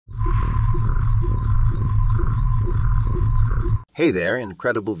Hey there,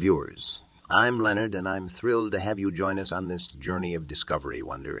 incredible viewers. I'm Leonard, and I'm thrilled to have you join us on this journey of discovery,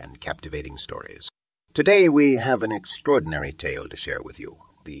 wonder, and captivating stories. Today we have an extraordinary tale to share with you,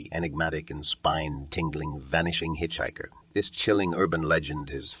 the enigmatic and spine-tingling Vanishing Hitchhiker. This chilling urban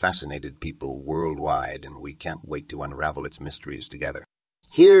legend has fascinated people worldwide, and we can't wait to unravel its mysteries together.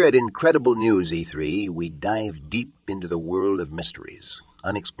 Here at Incredible News E3, we dive deep into the world of mysteries,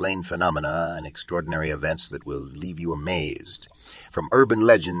 unexplained phenomena, and extraordinary events that will leave you amazed. From urban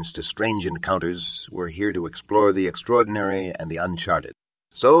legends to strange encounters, we're here to explore the extraordinary and the uncharted.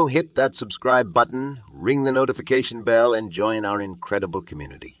 So hit that subscribe button, ring the notification bell, and join our incredible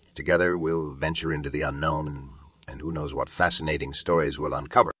community. Together we'll venture into the unknown, and who knows what fascinating stories we'll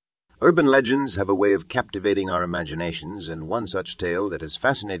uncover. Urban legends have a way of captivating our imaginations, and one such tale that has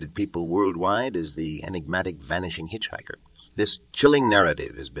fascinated people worldwide is the enigmatic Vanishing Hitchhiker. This chilling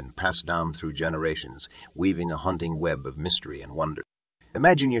narrative has been passed down through generations, weaving a haunting web of mystery and wonder.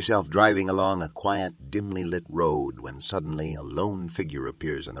 Imagine yourself driving along a quiet, dimly lit road when suddenly a lone figure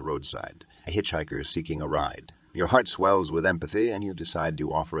appears on the roadside, a hitchhiker seeking a ride. Your heart swells with empathy, and you decide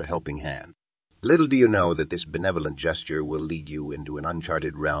to offer a helping hand. Little do you know that this benevolent gesture will lead you into an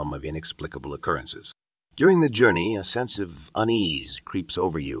uncharted realm of inexplicable occurrences. During the journey, a sense of unease creeps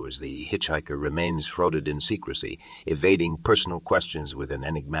over you as the hitchhiker remains shrouded in secrecy, evading personal questions with an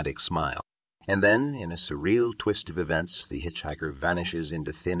enigmatic smile. And then, in a surreal twist of events, the hitchhiker vanishes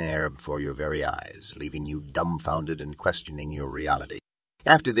into thin air before your very eyes, leaving you dumbfounded and questioning your reality.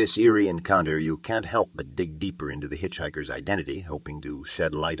 After this eerie encounter, you can't help but dig deeper into the hitchhiker's identity, hoping to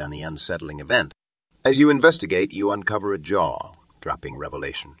shed light on the unsettling event. As you investigate, you uncover a jaw-dropping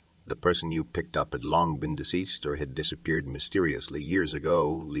revelation. The person you picked up had long been deceased or had disappeared mysteriously years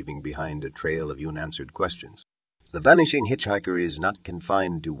ago, leaving behind a trail of unanswered questions. The Vanishing Hitchhiker is not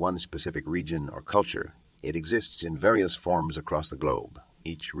confined to one specific region or culture. It exists in various forms across the globe.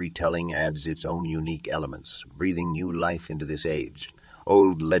 Each retelling adds its own unique elements, breathing new life into this age.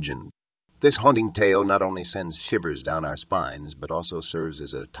 Old legend. This haunting tale not only sends shivers down our spines, but also serves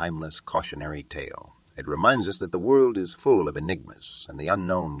as a timeless cautionary tale. It reminds us that the world is full of enigmas, and the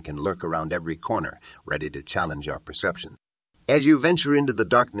unknown can lurk around every corner, ready to challenge our perception. As you venture into the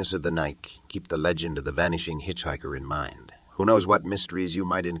darkness of the night, keep the legend of the Vanishing Hitchhiker in mind. Who knows what mysteries you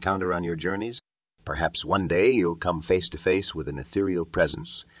might encounter on your journeys? Perhaps one day you'll come face to face with an ethereal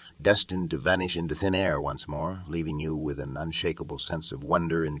presence, destined to vanish into thin air once more, leaving you with an unshakable sense of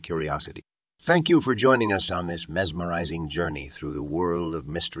wonder and curiosity. Thank you for joining us on this mesmerizing journey through the world of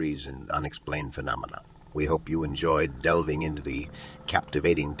mysteries and unexplained phenomena. We hope you enjoyed delving into the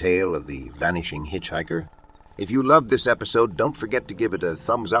captivating tale of the Vanishing Hitchhiker. If you loved this episode, don't forget to give it a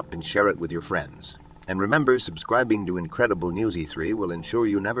thumbs up and share it with your friends. And remember, subscribing to Incredible News E3 will ensure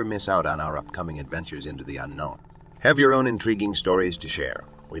you never miss out on our upcoming adventures into the unknown. Have your own intriguing stories to share.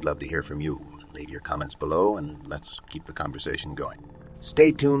 We'd love to hear from you. Leave your comments below, and let's keep the conversation going.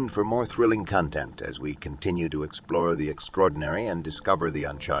 Stay tuned for more thrilling content as we continue to explore the extraordinary and discover the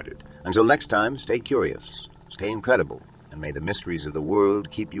uncharted. Until next time, stay curious, stay incredible, and may the mysteries of the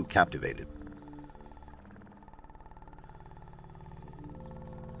world keep you captivated.